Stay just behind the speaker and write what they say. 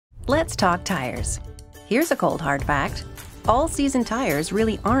Let's talk tires. Here's a cold hard fact. All-season tires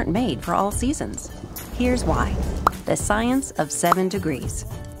really aren't made for all seasons. Here's why. The science of 7 degrees.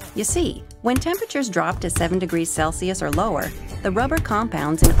 You see, when temperatures drop to 7 degrees Celsius or lower, the rubber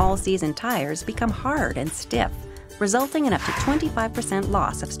compounds in all-season tires become hard and stiff, resulting in up to 25%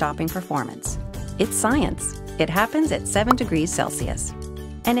 loss of stopping performance. It's science. It happens at 7 degrees Celsius.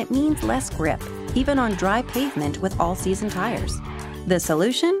 And it means less grip, even on dry pavement with all-season tires. The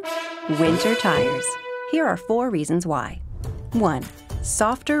solution? Winter tires. Here are 4 reasons why. 1.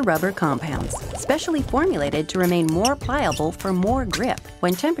 Softer rubber compounds, specially formulated to remain more pliable for more grip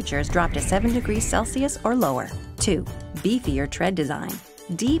when temperatures drop to 7 degrees Celsius or lower. 2. Beefier tread design.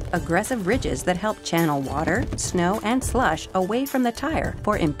 Deep, aggressive ridges that help channel water, snow, and slush away from the tire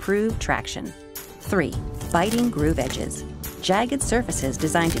for improved traction. 3. Biting groove edges. Jagged surfaces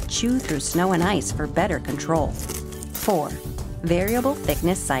designed to chew through snow and ice for better control. 4. Variable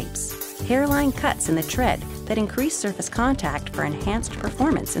thickness sipes. Hairline cuts in the tread that increase surface contact for enhanced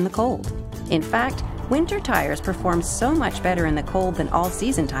performance in the cold. In fact, winter tires perform so much better in the cold than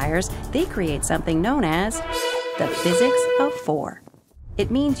all-season tires, they create something known as the physics of 4.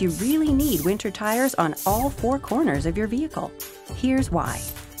 It means you really need winter tires on all 4 corners of your vehicle. Here's why.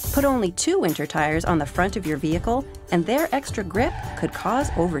 Put only 2 winter tires on the front of your vehicle, and their extra grip could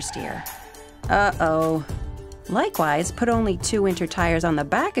cause oversteer. Uh-oh. Likewise, put only 2 winter tires on the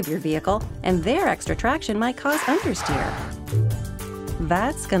back of your vehicle, and their extra traction might cause understeer.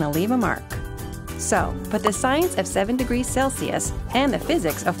 That's gonna leave a mark. So, put the science of 7 degrees Celsius and the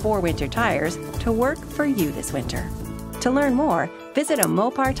physics of 4 winter tires to work for you this winter. To learn more, visit a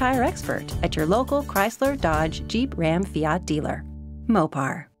Mopar tire expert at your local Chrysler, Dodge, Jeep, Ram, Fiat dealer.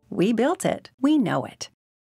 Mopar. We built it. We know it.